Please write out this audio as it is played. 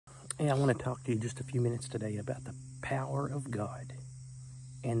Hey, I want to talk to you just a few minutes today about the power of God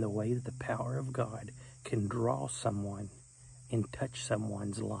and the way that the power of God can draw someone and touch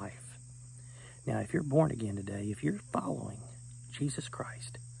someone's life. Now, if you're born again today, if you're following Jesus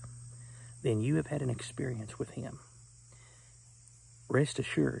Christ, then you have had an experience with Him. Rest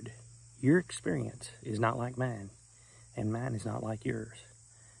assured, your experience is not like mine, and mine is not like yours.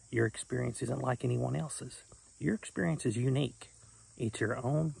 Your experience isn't like anyone else's. Your experience is unique. It's your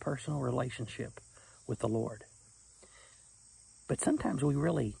own personal relationship with the Lord. But sometimes we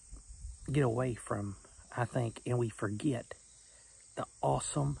really get away from, I think, and we forget the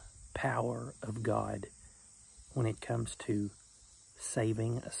awesome power of God when it comes to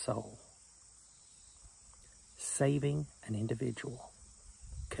saving a soul, saving an individual,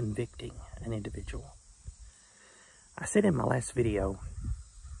 convicting an individual. I said in my last video,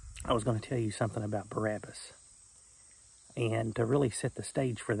 I was going to tell you something about Barabbas. And to really set the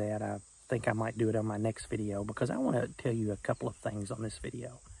stage for that, I think I might do it on my next video because I want to tell you a couple of things on this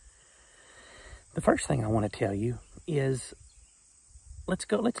video. The first thing I want to tell you is, let's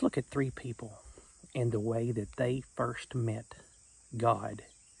look at three people and the way that they first met God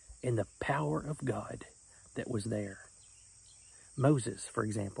and the power of God that was there. Moses, for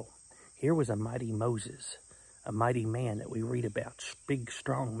example. Here was a mighty Moses, a mighty man that we read about, big,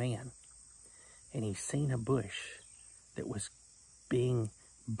 strong man. And he's seen a bush that was being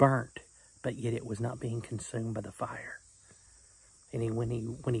burnt, but yet it was not being consumed by the fire. And when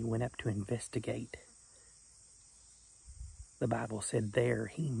he went up to investigate, the Bible said there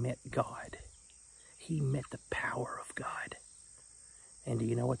he met God. He met the power of God. And do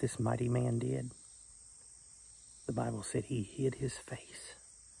you know what this mighty man did? The Bible said he hid his face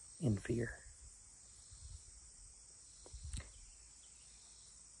in fear.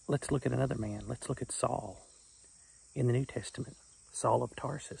 Let's look at another man. Let's look at Saul. In the New Testament, Saul of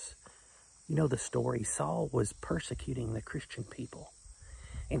Tarsus. You know the story. Saul was persecuting the Christian people.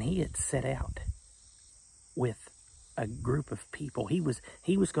 And he had set out with a group of people. He was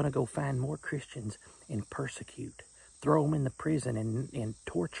going to go find more Christians and persecute, throw them in the prison and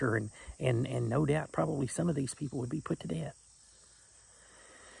torture, and no doubt probably some of these people would be put to death.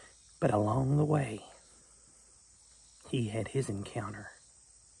 But along the way, he had his encounter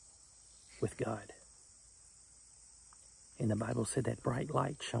with God. And the Bible said that bright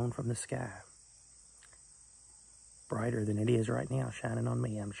light shone from the sky. Brighter than it is right now, shining on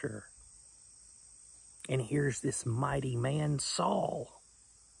me, I'm sure. And here's this mighty man, Saul,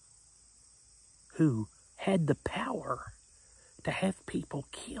 who had the power to have people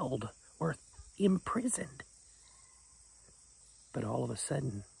killed or imprisoned. But all of a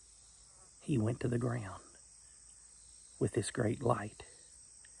sudden, he went to the ground with this great light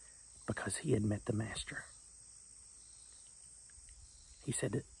because he had met the Master. He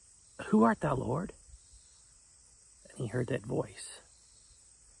said, "Who art thou, Lord?" And he heard that voice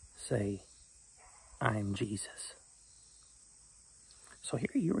say, "I am Jesus." So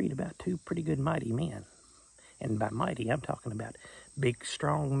here you read about two pretty good mighty men. And by mighty, I'm talking about big,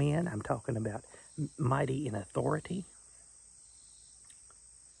 strong men. I'm talking about mighty in authority.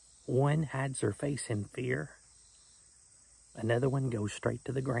 One hides her face in fear. Another one goes straight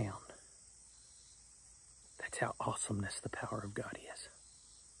to the ground. That's how awesomeness the power of God is.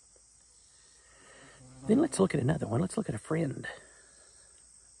 Then let's look at another one. Let's look at a friend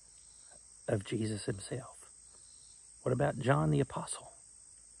of Jesus himself. What about John the Apostle?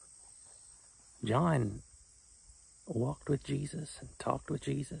 John walked with Jesus and talked with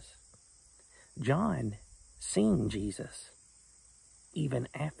Jesus. John seen Jesus even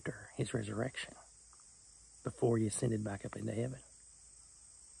after his resurrection, before he ascended back up into heaven.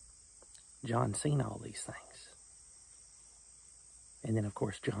 John seen all these things. And then, of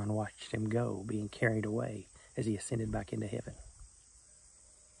course, John watched him go, being carried away as he ascended back into heaven.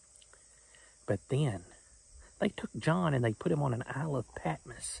 But then, they took John and they put him on an Isle of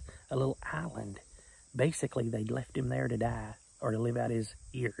Patmos, a little island. Basically, they left him there to die or to live out his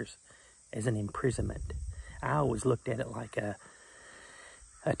years as an imprisonment. I always looked at it like a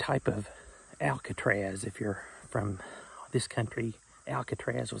type of Alcatraz. If you're from this country,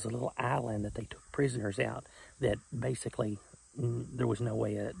 Alcatraz was a little island that they took prisoners out that basically there was no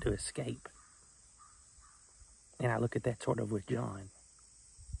way to escape. And I look at that sort of with John.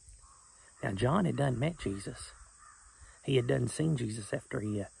 Now, John had done met Jesus. He had done seen Jesus after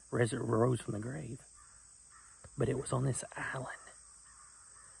he rose from the grave. But it was on this island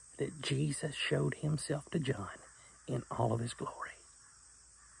that Jesus showed himself to John in all of his glory.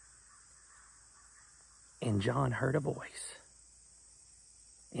 And John heard a voice.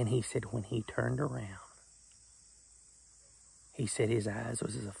 And he said when he turned around, He said his eyes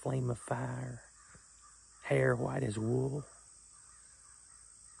was as a flame of fire, hair white as wool.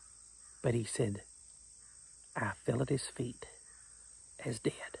 But he said, I fell at his feet as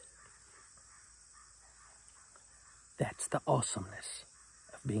dead. That's the awesomeness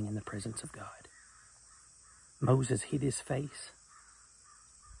of being in the presence of God. Moses hid his face.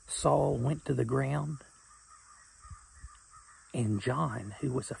 Saul went to the ground. And John,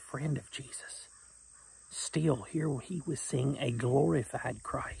 who was a friend of Jesus, still here he was seeing a glorified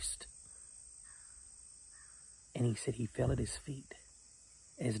Christ. And he said he fell at his feet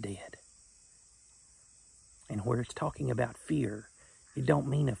as dead. And where it's talking about fear, it don't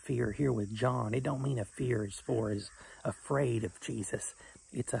mean a fear here with John. It don't mean a fear as far as afraid of Jesus.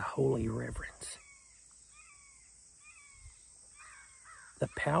 It's a holy reverence. The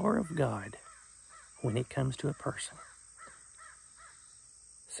power of God when it comes to a person.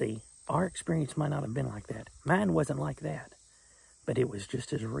 See, our experience might not have been like that. Mine wasn't like that. But it was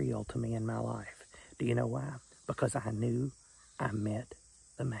just as real to me in my life. Do you know why? Because I knew I met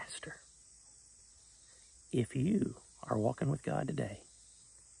the Master. If you are walking with God today,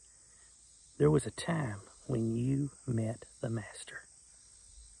 there was a time when you met the Master.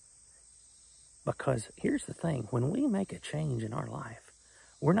 Because here's the thing, when we make a change in our life,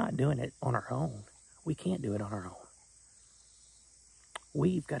 we're not doing it on our own. We can't do it on our own.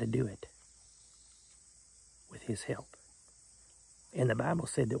 We've got to do it with His help. And the Bible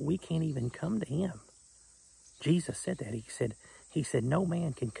said that we can't even come to Him. Jesus said that. He said, no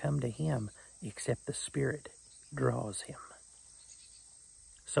man can come to Him except the Spirit draws him.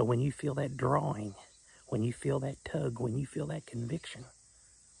 So when you feel that drawing, when you feel that tug, when you feel that conviction,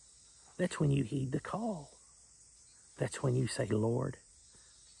 that's when you heed the call. That's when you say, Lord,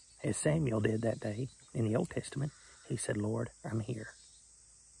 as Samuel did that day in the Old Testament, he said, Lord, I'm here.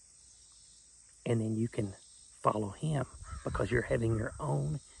 And then you can follow Him because you're having your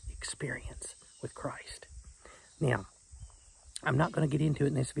own experience with Christ. Now, I'm not going to get into it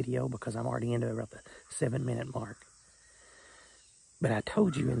in this video because I'm already into about the 7-minute mark. But I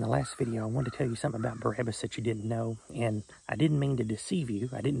told you in the last video, I wanted to tell you something about Barabbas that you didn't know. And I didn't mean to deceive you.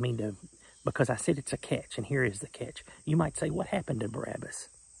 I didn't mean to, because I said it's a catch. And here is the catch. You might say, what happened to Barabbas?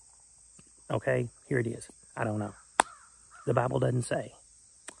 Okay, here it is. I don't know. The Bible doesn't say.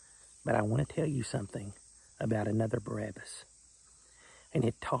 But I want to tell you something about another Barabbas. And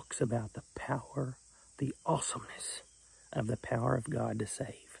it talks about the power, the awesomeness of the power of God to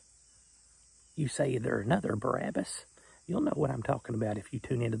save. You say there's another Barabbas, you'll know what I'm talking about if you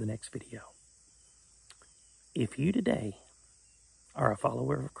tune into the next video. If you today are a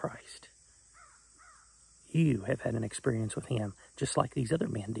follower of Christ, you have had an experience with Him just like these other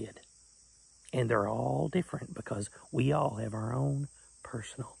men did. And they're all different because we all have our own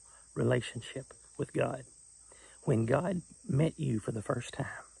personal relationship with God. When God met you for the first time,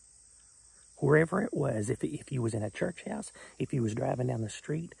 wherever it was, if you was in a church house, if you was driving down the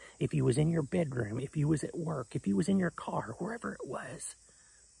street, if you was in your bedroom, if you was at work, if you was in your car, wherever it was.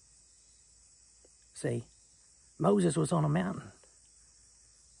 See, Moses was on a mountain.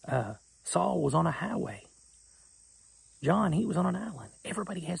 Saul was on a highway. John, he was on an island.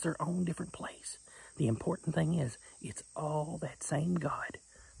 Everybody has their own different place. The important thing is, it's all that same God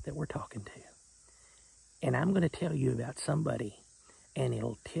that we're talking to. And I'm going to tell you about somebody, and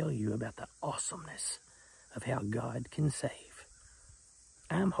it'll tell you about the awesomeness of how God can save.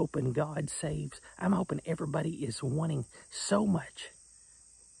 I'm hoping God saves. I'm hoping everybody is wanting so much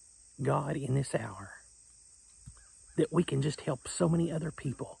God in this hour that we can just help so many other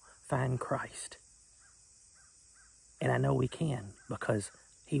people find Christ. And I know we can because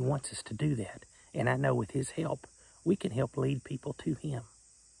He wants us to do that. And I know with His help, we can help lead people to Him.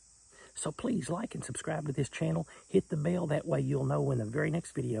 So please like and subscribe to this channel. Hit the bell. That way you'll know when the very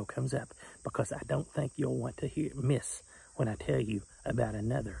next video comes up. Because I don't think you'll want to miss when I tell you about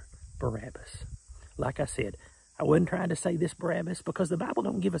another Barabbas. Like I said, I wasn't trying to say this Barabbas because the Bible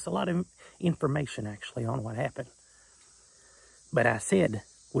don't give us a lot of information actually on what happened. But I said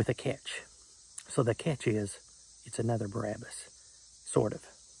with a catch. So the catch is, it's another Barabbas. Sort of.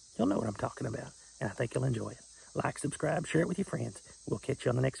 You'll know what I'm talking about. And I think you'll enjoy it. Like, subscribe, share it with your friends. We'll catch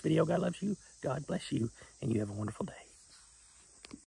you on the next video. God loves you. God bless you. And you have a wonderful day.